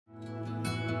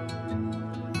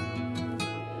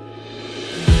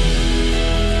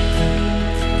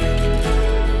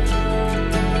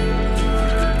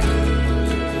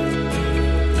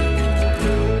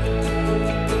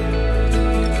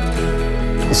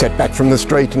Set back from the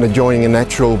street and adjoining a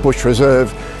natural bush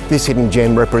reserve, this hidden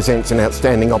gem represents an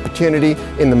outstanding opportunity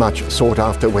in the much sought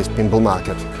after West Pymble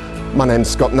market. My name's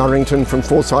Scott Norrington from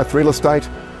Forsyth Real Estate.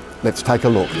 Let's take a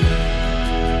look.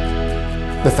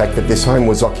 The fact that this home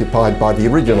was occupied by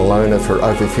the original owner for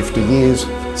over 50 years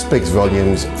speaks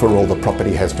volumes for all the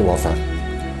property has to offer.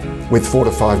 With 4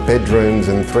 to 5 bedrooms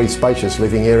and 3 spacious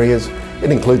living areas,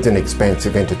 it includes an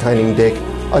expansive entertaining deck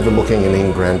overlooking an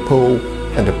in-ground pool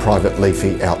and a private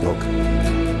leafy outlook.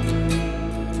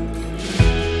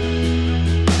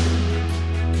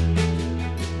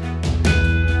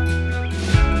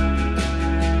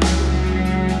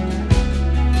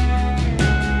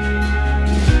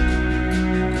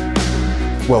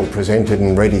 Well presented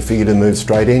and ready for you to move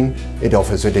straight in, it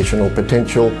offers additional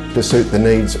potential to suit the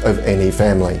needs of any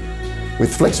family.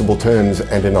 With flexible terms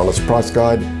and an honest price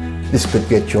guide, this could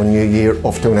get your new year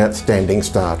off to an outstanding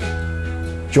start.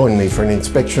 Join me for an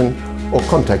inspection or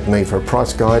contact me for a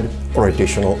price guide or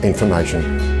additional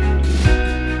information.